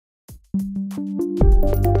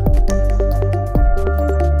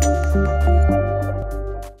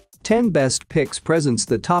Ten Best Picks presents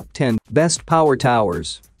the top 10 best power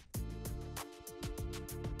towers.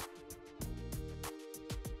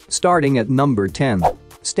 Starting at number 10.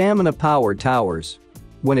 Stamina Power Towers.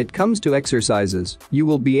 When it comes to exercises, you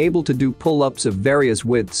will be able to do pull-ups of various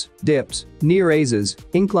widths, dips, knee raises,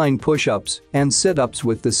 incline push-ups, and sit-ups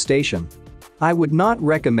with this station. I would not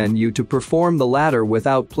recommend you to perform the latter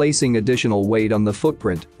without placing additional weight on the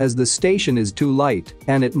footprint, as the station is too light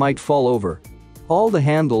and it might fall over. All the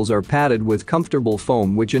handles are padded with comfortable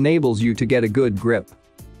foam which enables you to get a good grip.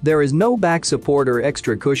 There is no back support or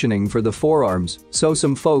extra cushioning for the forearms, so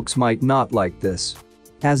some folks might not like this.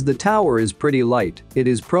 As the tower is pretty light, it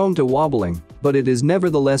is prone to wobbling, but it is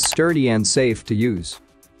nevertheless sturdy and safe to use.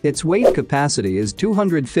 Its weight capacity is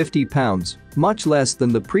 250 pounds, much less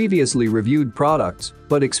than the previously reviewed products,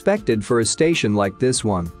 but expected for a station like this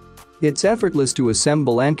one. It's effortless to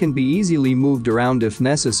assemble and can be easily moved around if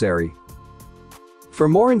necessary. For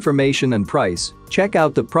more information and price, check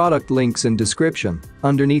out the product links in description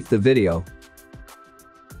underneath the video.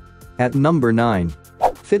 At number 9.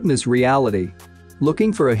 Fitness Reality.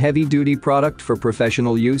 Looking for a heavy-duty product for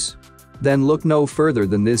professional use? Then look no further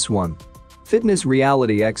than this one. Fitness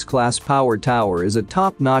Reality X-Class Power Tower is a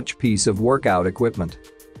top-notch piece of workout equipment.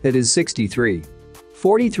 It is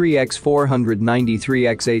 43 x 493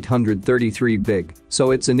 x 833 big,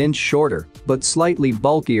 so it's an inch shorter, but slightly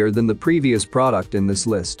bulkier than the previous product in this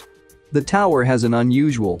list. The tower has an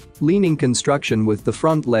unusual, leaning construction with the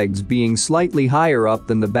front legs being slightly higher up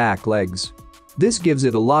than the back legs. This gives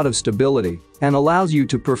it a lot of stability and allows you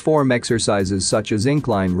to perform exercises such as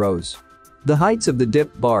incline rows. The heights of the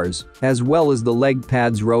dip bars, as well as the leg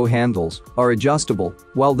pads row handles, are adjustable,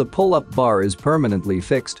 while the pull-up bar is permanently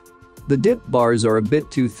fixed. The dip bars are a bit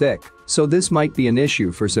too thick, so this might be an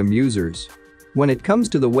issue for some users. When it comes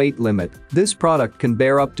to the weight limit, this product can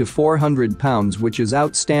bear up to 400 pounds, which is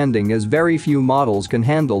outstanding as very few models can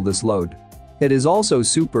handle this load. It is also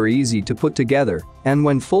super easy to put together, and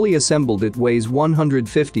when fully assembled it weighs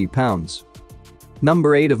 150 pounds.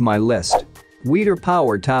 Number 8 of my list. Weider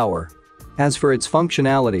Power Tower. As for its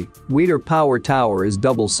functionality, Weider Power Tower is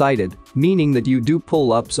double-sided, meaning that you do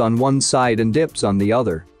pull-ups on one side and dips on the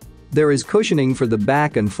other. There is cushioning for the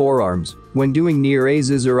back and forearms when doing knee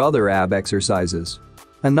raises or other ab exercises.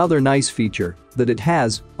 Another nice feature that it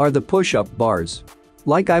has are the push-up bars.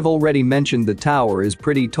 Like I've already mentioned, the tower is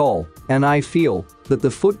pretty tall, and I feel that the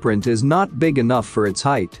footprint is not big enough for its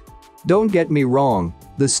height. Don't get me wrong,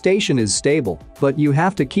 the station is stable, but you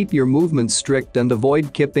have to keep your movements strict and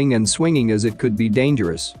avoid kipping and swinging as it could be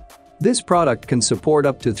dangerous. This product can support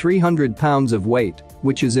up to 300 pounds of weight,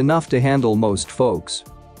 which is enough to handle most folks.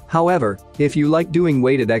 However, if you like doing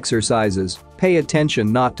weighted exercises, pay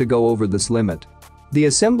attention not to go over this limit. The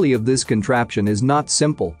assembly of this contraption is not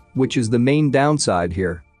simple, which is the main downside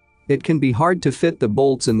here. It can be hard to fit the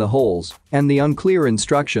bolts in the holes, and the unclear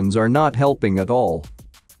instructions are not helping at all.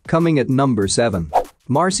 Coming at number 7.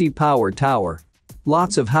 Marcy Power Tower.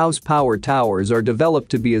 Lots of house power towers are developed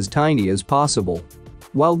to be as tiny as possible.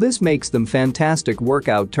 While this makes them fantastic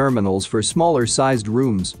workout terminals for smaller-sized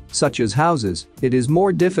rooms, such as houses, it is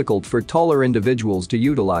more difficult for taller individuals to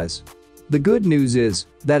utilize. The good news is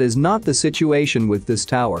that is not the situation with this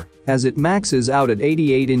tower, as it maxes out at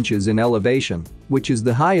 88 inches in elevation, which is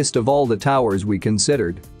the highest of all the towers we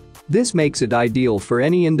considered. This makes it ideal for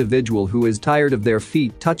any individual who is tired of their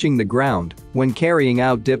feet touching the ground when carrying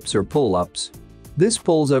out dips or pull-ups. This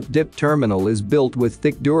pulls-up dip terminal is built with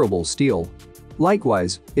thick durable steel.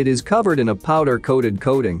 Likewise, it is covered in a powder-coated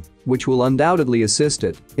coating, which will undoubtedly assist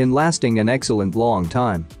it in lasting an excellent long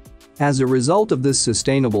time. As a result of this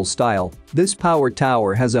sustainable style, this power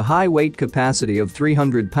tower has a high weight capacity of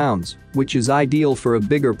 300 pounds, which is ideal for a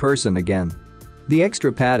bigger person again. The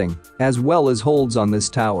extra padding, as well as holds on this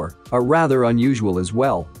tower, are rather unusual as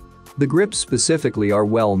well. The grips specifically are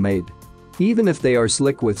well made. Even if they are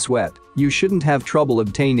slick with sweat, you shouldn't have trouble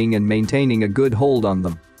obtaining and maintaining a good hold on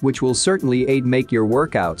them, which will certainly aid make your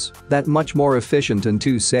workouts that much more efficient and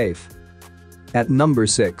too safe. At number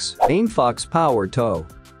 6. Ainfox Power Towe.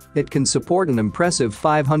 It can support an impressive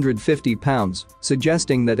 550 pounds,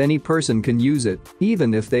 suggesting that any person can use it,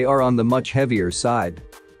 even if they are on the much heavier side.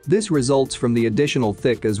 This results from the additional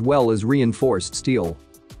thick as well as reinforced steel.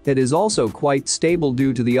 It is also quite stable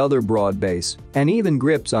due to the other broad base and even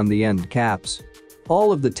grips on the end caps.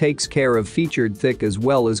 All of that takes care of featured thick as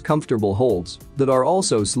well as comfortable holds that are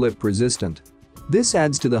also slip resistant. This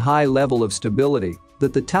adds to the high level of stability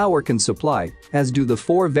that the tower can supply, as do the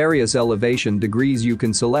 4 various elevation degrees you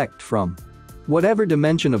can select from. Whatever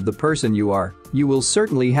dimension of the person you are, you will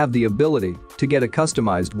certainly have the ability to get a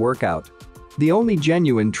customized workout. The only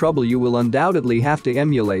genuine trouble you will undoubtedly have to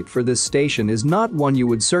emulate for this station is not one you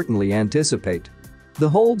would certainly anticipate. The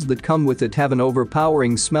holds that come with it have an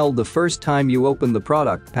overpowering smell the first time you open the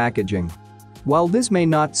product packaging. While this may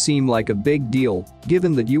not seem like a big deal,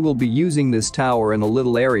 given that you will be using this tower in a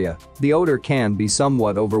little area, the odor can be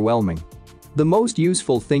somewhat overwhelming. The most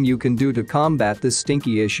useful thing you can do to combat this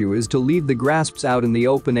stinky issue is to leave the grasps out in the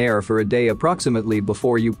open air for a day approximately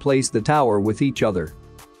before you place the tower with each other.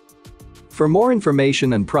 For more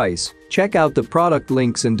information and price, check out the product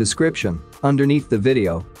links in description underneath the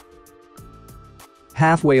video.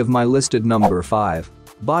 Halfway of my listed number 5.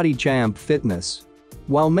 Body Champ Fitness.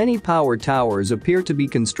 While many power towers appear to be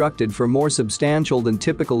constructed for more substantial than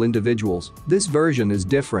typical individuals, this version is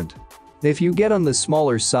different. If you get on the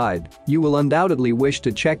smaller side, you will undoubtedly wish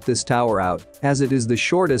to check this tower out, as it is the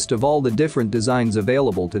shortest of all the different designs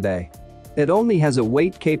available today. It only has a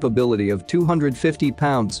weight capability of 250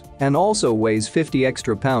 pounds and also weighs 50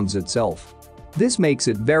 extra pounds itself. This makes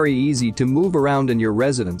it very easy to move around in your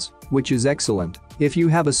residence, which is excellent if you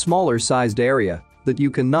have a smaller sized area that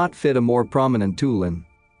you cannot fit a more prominent tool in.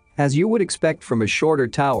 As you would expect from a shorter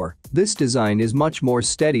tower, this design is much more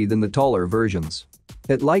steady than the taller versions.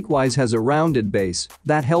 It likewise has a rounded base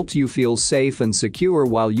that helps you feel safe and secure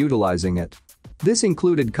while utilizing it. This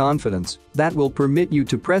included confidence that will permit you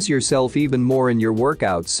to press yourself even more in your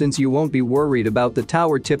workouts since you won't be worried about the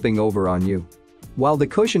tower tipping over on you. While the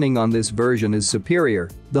cushioning on this version is superior,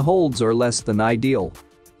 the holds are less than ideal.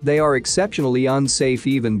 They are exceptionally unsafe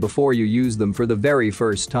even before you use them for the very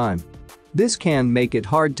first time. This can make it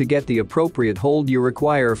hard to get the appropriate hold you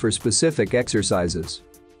require for specific exercises.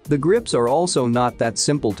 The grips are also not that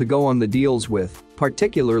simple to go on the deals with,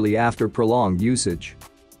 particularly after prolonged usage.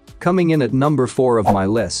 Coming in at number 4 of my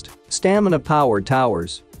list, Stamina Power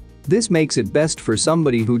Towers. This makes it best for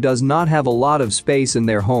somebody who does not have a lot of space in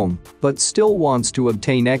their home but still wants to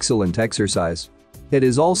obtain excellent exercise. It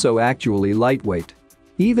is also actually lightweight.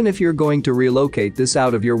 Even if you're going to relocate this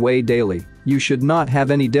out of your way daily, you should not have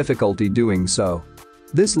any difficulty doing so.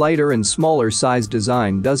 This lighter and smaller size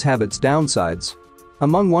design does have its downsides.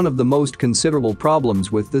 Among one of the most considerable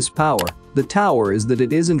problems with this the tower is that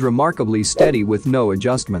it isn't remarkably steady with no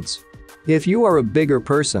adjustments. If you are a bigger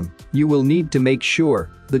person, you will need to make sure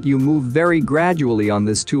that you move very gradually on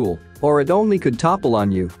this tool, or it only could topple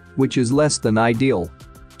on you, which is less than ideal.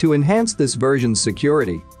 To enhance this version's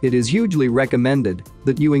security, it is hugely recommended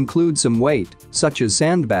that you include some weight, such as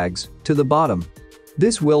sandbags, to the bottom.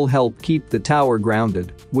 This will help keep the tower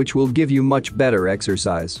grounded, which will give you much better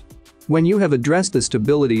exercise. When you have addressed the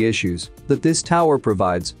stability issues that this tower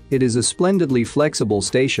provides, it is a splendidly flexible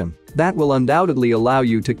station that will undoubtedly allow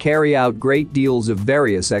you to carry out great deals of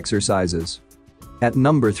various exercises. At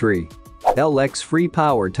number 3. LX Free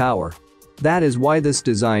Power Tower. That is why this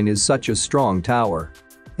design is such a strong tower.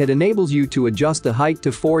 It enables you to adjust the height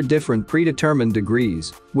to 4 different predetermined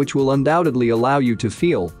degrees, which will undoubtedly allow you to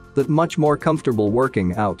feel that much more comfortable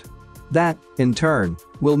working out. That, in turn,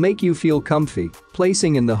 will make you feel comfy,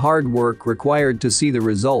 placing in the hard work required to see the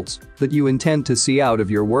results that you intend to see out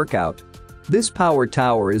of your workout. This power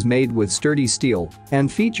tower is made with sturdy steel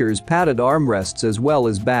and features padded armrests as well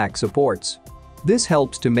as back supports. This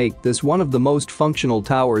helps to make this one of the most functional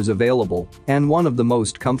towers available and one of the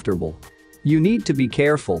most comfortable. You need to be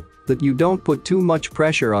careful that you don't put too much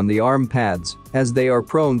pressure on the arm pads, as they are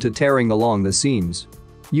prone to tearing along the seams.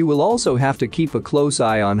 You will also have to keep a close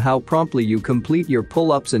eye on how promptly you complete your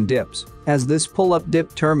pull-ups and dips, as this pull-up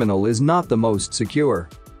dip terminal is not the most secure.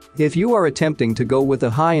 If you are attempting to go with a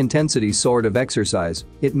high-intensity sort of exercise,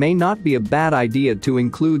 it may not be a bad idea to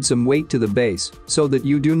include some weight to the base so that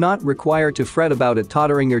you do not require to fret about it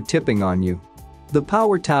tottering or tipping on you. The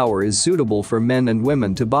power tower is suitable for men and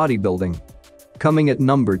women to bodybuilding. Coming at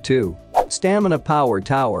number 2. Stamina Power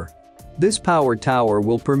Tower. This power tower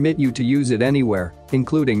will permit you to use it anywhere,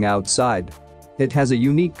 including outside. It has a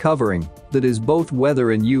unique covering that is both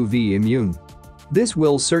weather and UV immune. This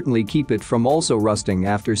will certainly keep it from also rusting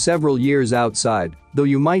after several years outside, though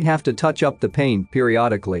you might have to touch up the paint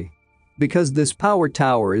periodically. Because this power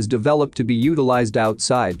tower is developed to be utilized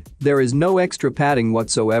outside, there is no extra padding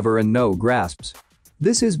whatsoever and no grasps.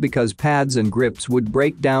 This is because pads and grips would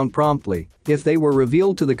break down promptly if they were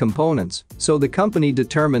revealed to the components, so the company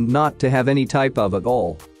determined not to have any type of at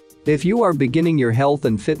all. If you are beginning your health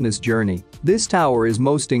and fitness journey, this tower is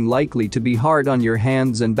most likely to be hard on your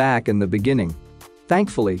hands and back in the beginning.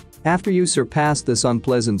 Thankfully, after you surpass this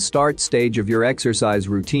unpleasant start stage of your exercise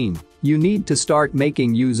routine, you need to start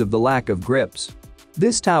making use of the lack of grips.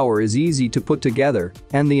 This tower is easy to put together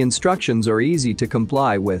and the instructions are easy to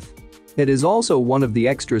comply with. It is also one of the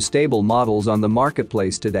extra stable models on the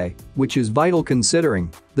marketplace today, which is vital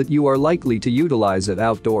considering that you are likely to utilize it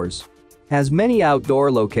outdoors. As many outdoor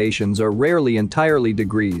locations are rarely entirely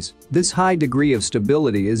degrees, this high degree of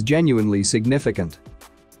stability is genuinely significant.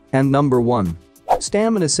 And number 1.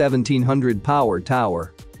 Stamina 1700 Power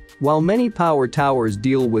Tower. While many power towers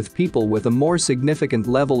deal with people with a more significant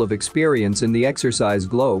level of experience in the exercise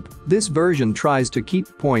globe, this version tries to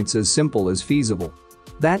keep points as simple as feasible.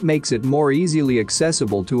 That makes it more easily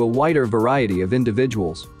accessible to a wider variety of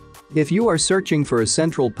individuals. If you are searching for a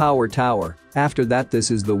central power tower, after that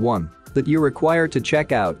this is the one that you require to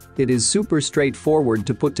check out. It is super straightforward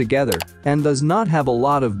to put together and does not have a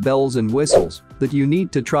lot of bells and whistles that you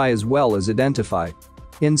need to try as well as identify.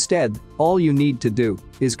 Instead, all you need to do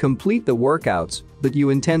is complete the workouts that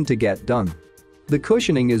you intend to get done. The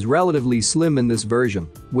cushioning is relatively slim in this version,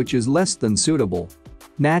 which is less than suitable.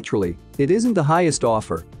 Naturally, it isn't the highest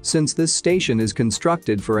offer since this station is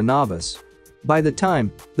constructed for a novice. By the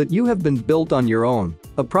time that you have been built on your own,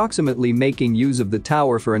 approximately making use of the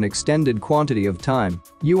tower for an extended quantity of time,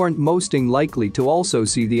 you aren't most likely to also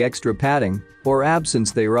see the extra padding or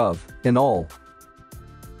absence thereof in all.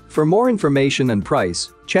 For more information and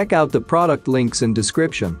price, check out the product links in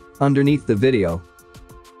description underneath the video.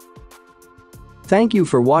 Thank you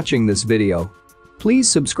for watching this video. Please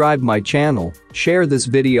subscribe my channel, share this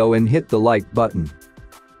video and hit the like button.